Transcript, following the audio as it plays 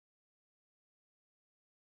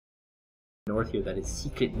north here that is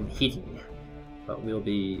secret and hidden. But we'll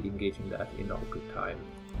be engaging that in all good time.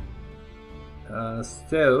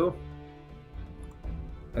 So,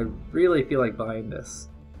 I really feel like buying this.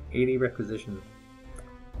 80 requisition.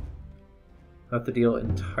 I'll have to deal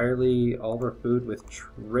entirely all of our food with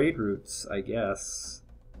trade routes, I guess.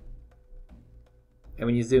 And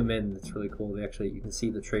when you zoom in, it's really cool. They actually, you can see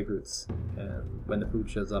the trade routes and when the food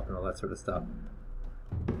shows up and all that sort of stuff.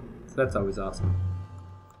 So that's always awesome.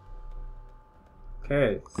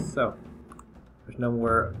 Okay, so there's no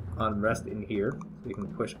more unrest in here, so we can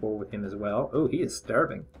push forward with him as well. Oh, he is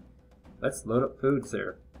starving. Let's load up foods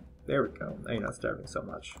there. There we go. Now you're not starving so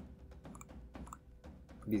much.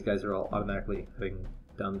 These guys are all automatically having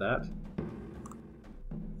done that.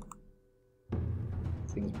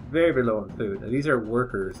 This thing's very, very low on food. Now, these are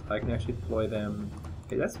workers. I can actually deploy them.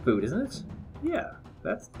 Okay, that's food, isn't it? Yeah,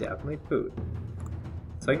 that's definitely food.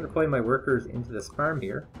 So I can deploy my workers into this farm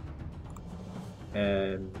here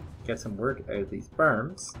and get some work out of these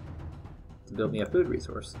farms to build me a food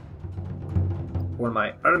resource for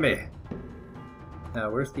my army.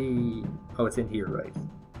 Now, where's the... Oh, it's in here, right.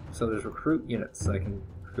 So there's recruit units. So I can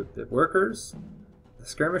recruit the workers, the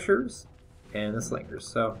skirmishers, and the slingers.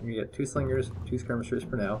 So you get 2 slingers, 2 skirmishers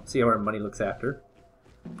for now. See how our money looks after.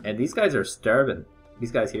 And these guys are starving.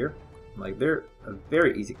 These guys here, like, they're a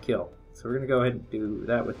very easy kill. So we're going to go ahead and do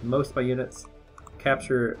that with most of my units.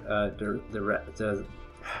 Capture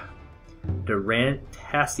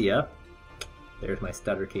Durantasia. There's my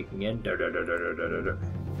stutter kicking in.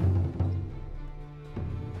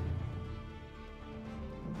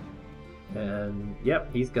 And yep,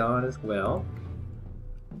 he's gone as well.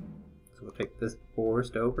 So we'll take this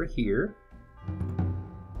forest over here.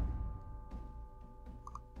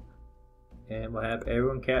 And we'll have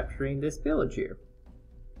everyone capturing this village here.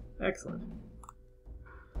 Excellent.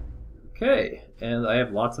 Okay, and I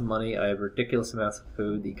have lots of money. I have ridiculous amounts of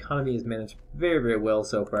food. The economy is managed very, very well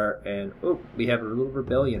so far. And oh, we have a little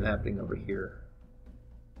rebellion happening over here.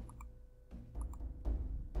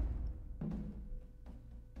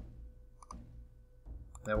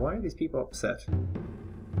 Now, why are these people upset?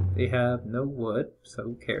 They have no wood, so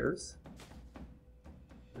who cares?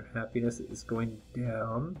 Their happiness is going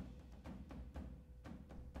down.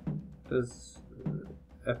 Does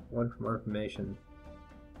F1 for more information?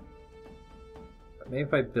 Maybe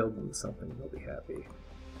if I build them something, they'll be happy.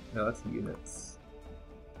 No, that's units.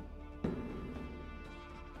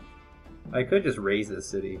 I could just raise this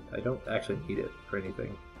city. I don't actually need it for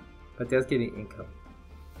anything. But that's getting income.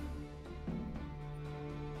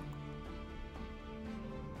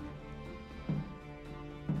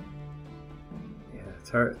 Yeah, it's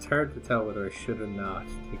hard to tell whether I should or not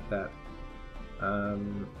take that.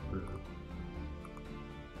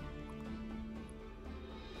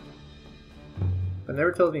 But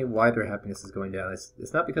never tells me why their happiness is going down.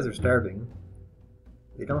 It's not because they're starving.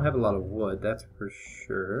 They don't have a lot of wood, that's for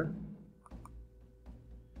sure.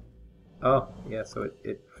 Oh, yeah, so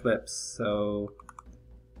it flips. So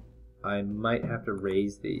I might have to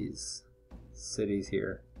raise these cities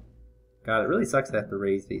here. God, it really sucks to have to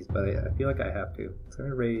raise these, but I feel like I have to. So I'm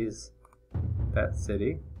going to raise that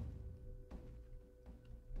city.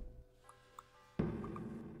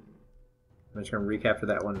 I'm just going to recapture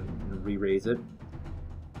that one and re-raise it.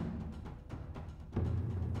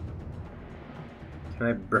 Can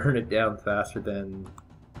I burn it down faster than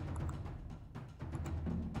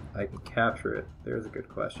I can capture it? There's a good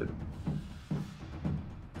question.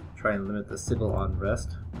 Try and limit the civil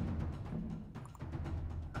unrest.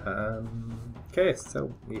 Okay,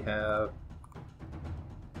 so we have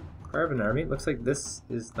Caravan Army. Looks like this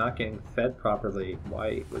is not getting fed properly.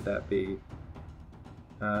 Why would that be?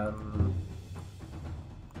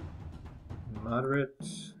 Moderate,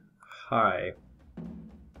 high.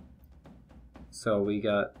 So we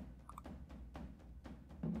got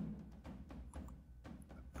a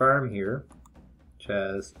farm here, which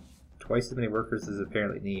has twice as many workers as it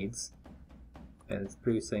apparently needs, and it's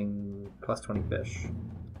producing plus 20 fish.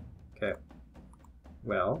 Okay.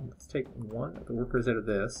 Well, let's take one of the workers out of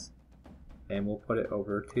this, and we'll put it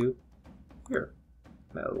over to here.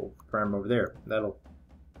 That little farm over there. That'll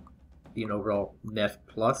be an overall net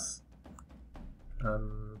plus.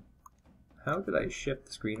 How did I shift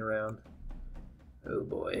the screen around? Oh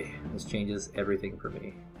boy, this changes everything for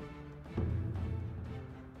me.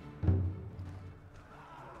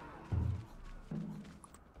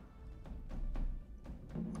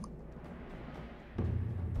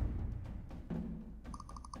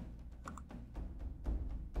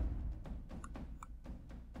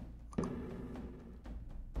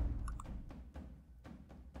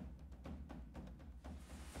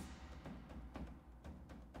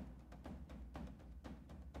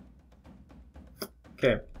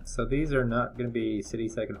 Okay, so these are not going to be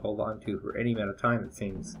cities I can hold on to for any amount of time, it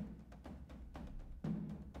seems.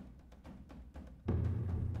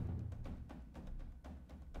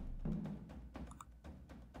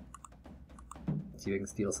 Let's see if I can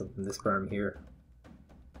steal something from this farm here.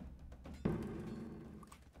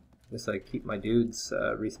 Just so I keep my dudes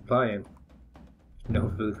resupplying.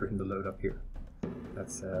 No food for him to load up here.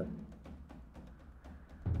 That's sad.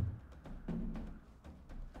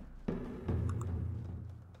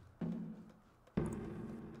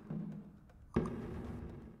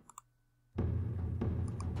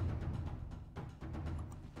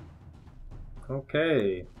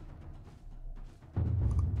 Okay.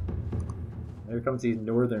 Here comes these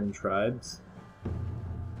northern tribes.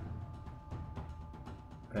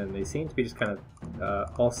 And they seem to be just kind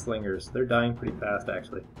of all slingers. They're dying pretty fast,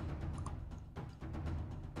 actually.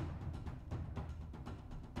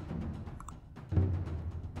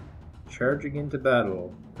 Charging into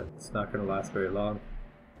battle. That's not going to last very long.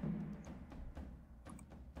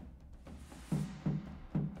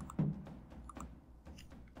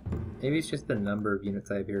 Maybe it's just the number of units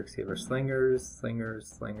I have here. See, we're slingers, slingers,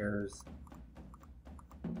 slingers.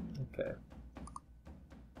 Okay.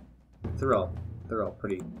 They're all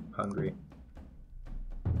pretty hungry.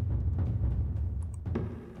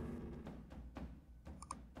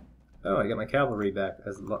 Oh, I got my cavalry back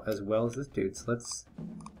as well as this dude. So let's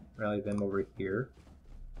rally them over here.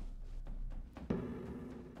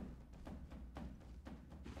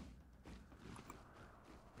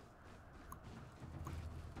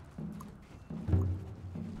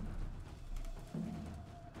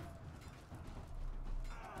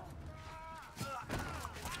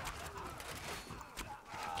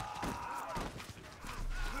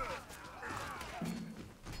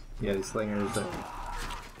 Yeah, these slingers are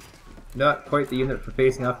not quite the unit for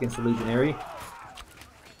facing off against the legionary.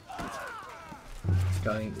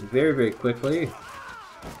 Dying very, very quickly.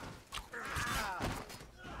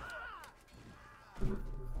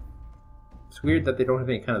 It's weird that they don't have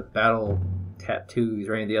any kind of battle tattoos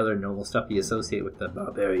or any of the other normal stuff you associate with the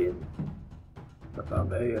barbarian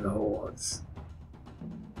hordes.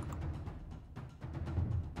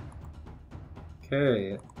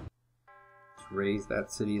 Okay. Raise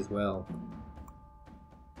that city as well.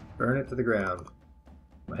 Burn it to the ground.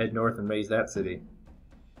 I'll head north and raise that city.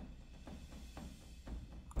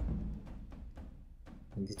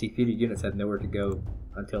 And these defeated units have nowhere to go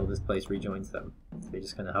until this place rejoins them. So they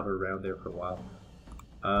just kind of hover around there for a while.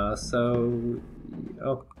 Oh,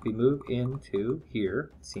 we move into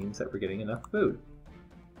here. It seems that we're getting enough food.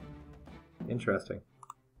 Interesting.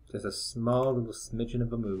 Just a small little smidgen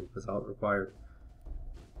of a move is all it required.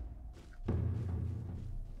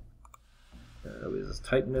 Is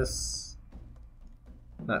Titanus?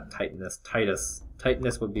 Not Titanus, Titus.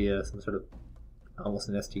 Titanus would be some sort of almost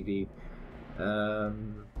an STD.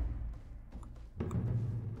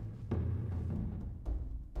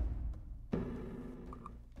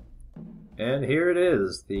 And here it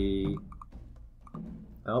is, the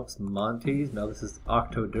Alps Montes. No, this is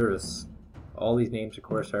Octodurus. All these names, of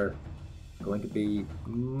course, are going to be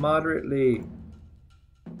moderately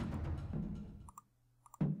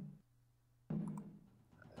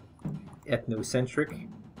ethnocentric,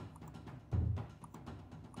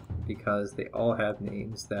 because they all have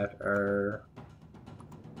names that are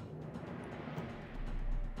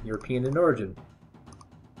European in origin.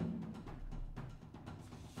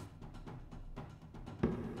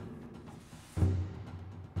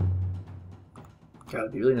 God,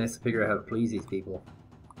 it'd be really nice to figure out how to please these people.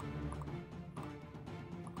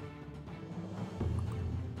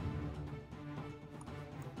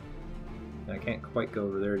 I can't quite go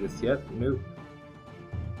over there just yet. Nope.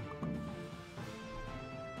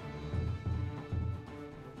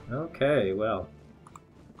 Okay, well.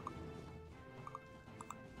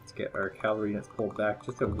 Let's get our cavalry units pulled back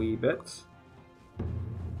just a wee bit.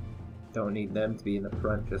 Don't need them to be in the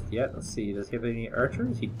front just yet. Let's see, does he have any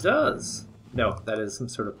archers? He does! No, that is some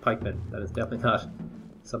sort of pikeman. That is definitely not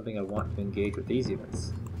something I want to engage with these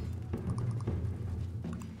units.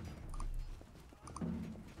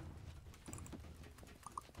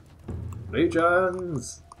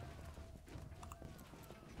 Legions!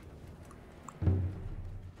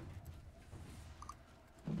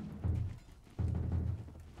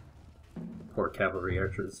 Poor cavalry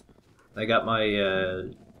archers. I got my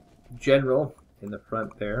general in the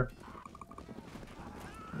front there.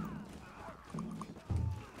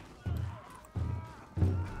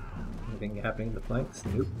 Anything happening in the flanks?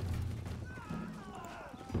 Nope.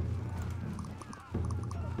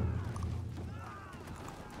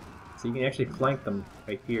 So you can actually flank them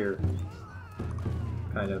right here,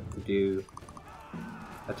 kind of, to do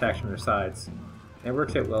attacks from their sides. And it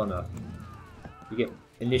works out well enough. You get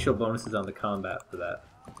initial bonuses on the combat for that.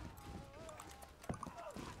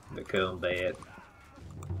 The combat.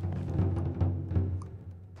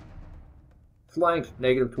 Flanked,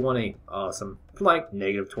 negative 20. Awesome. Flanked,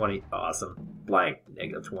 negative 20. Awesome. Flanked,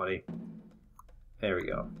 negative 20. There we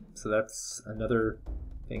go. So that's another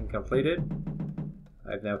thing completed.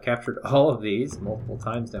 I've now captured all of these multiple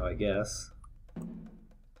times now, I guess.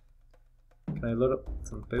 Can I load up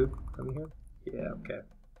some food from here? Yeah, okay.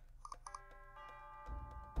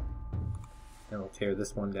 And we'll tear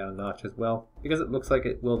this one down a notch as well, because it looks like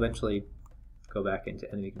it will eventually go back into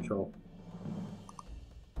enemy control.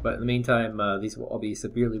 But in the meantime, these will all be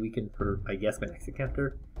severely weakened for, I guess, my next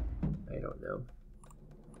encounter. I don't know.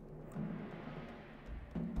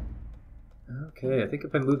 Okay, I think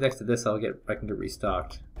if I move next to this, I can get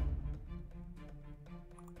restocked.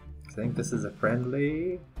 I think this is a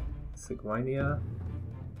friendly. Seguinia.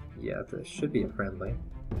 Yeah, this should be a friendly.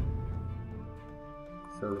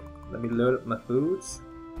 So let me load up my foods.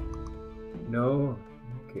 No.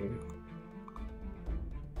 Okay.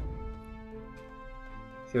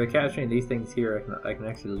 See, by capturing these things here, I can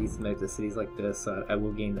actually lease them out to cities like this. So I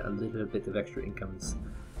will gain a little bit of extra incomes.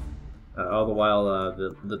 All the while,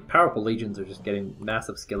 the powerful legions are just getting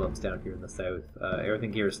massive skill ups down here in the south.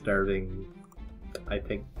 Everything here is starving. I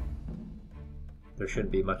think there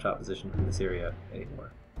shouldn't be much opposition from this area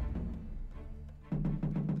anymore.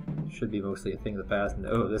 Should be mostly a thing of the past. And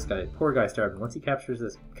oh, this guy, poor guy, starving. Once he captures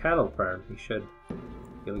this cattle farm, he should be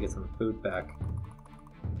able to get some food back.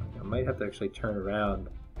 I might have to actually turn around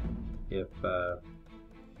if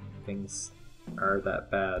things are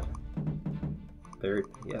that bad. There,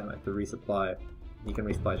 yeah, I have to resupply. You can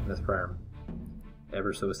resupply from this farm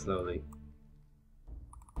ever so slowly.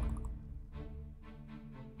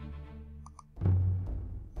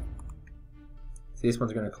 See, this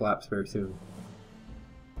one's going to collapse very soon.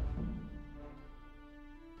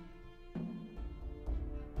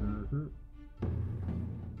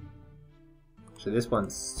 So this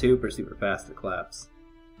one's super fast to collapse.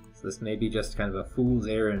 So this may be just kind of a fool's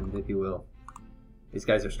errand, if you will. These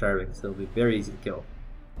guys are starving, so it'll be very easy to kill.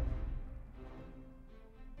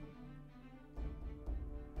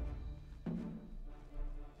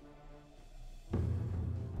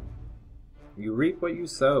 You reap what you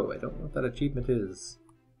sow. I don't know what that achievement is.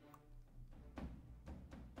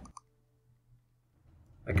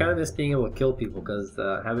 I kind of miss being able to kill people because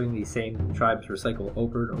having these same tribes recycle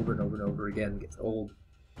over and over and over and over again gets old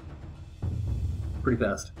pretty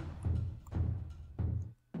fast.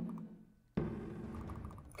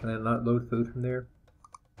 Can I not load food from there?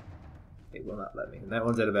 It will not let me. And that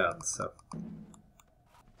one's out of bounds, so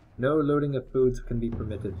no loading of foods can be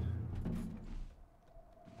permitted.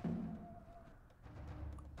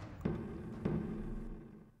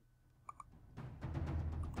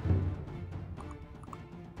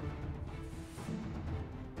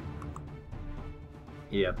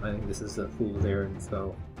 Yeah, I think this is a fool's errand,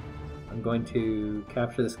 so I'm going to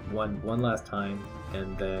capture this one last time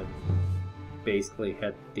and then basically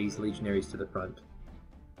head these legionaries to the front.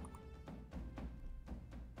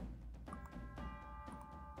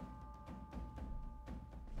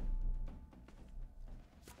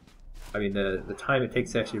 I mean, the time it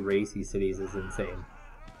takes to actually raise these cities is insane.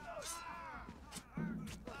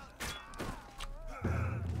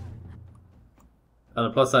 On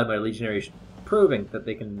the plus side, my legionaries proving that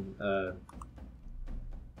they can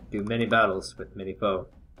do many battles with many foe.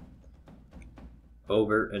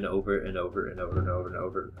 Over and over and over and over and over and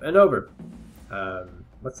over and over.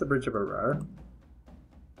 What's the Bridge of Arar?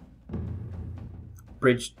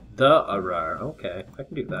 Bridge the Arar. Okay, I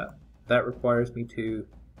can do that. That requires me to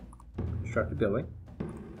construct a building.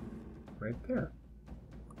 Right there.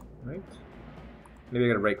 Right? Maybe I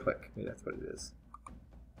gotta right click. Maybe that's what it is.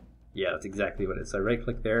 Yeah, that's exactly what it is. So I right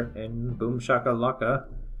click there and boom shaka laka.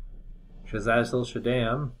 Shazazzle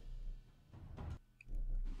Shadam.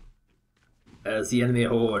 As the enemy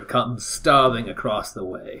horde comes starving across the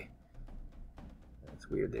way. That's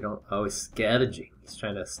weird. They don't always scavenging. He's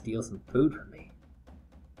trying to steal some food from me.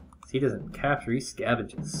 He doesn't capture, he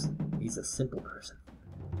scavenges. He's a simple person.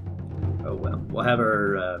 Oh well. We'll have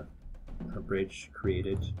our bridge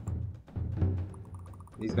created.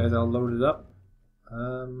 These guys all loaded up.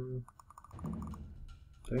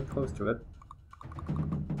 Getting close to it.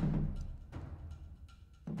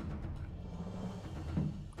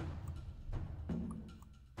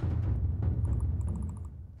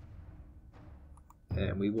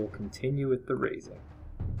 And we will continue with the raising.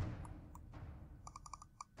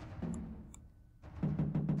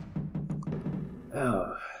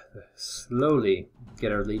 Oh, slowly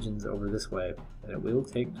get our legions over this way, and it will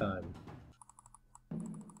take time.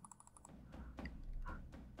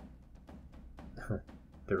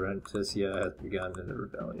 Duranticia has begun in the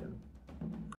rebellion.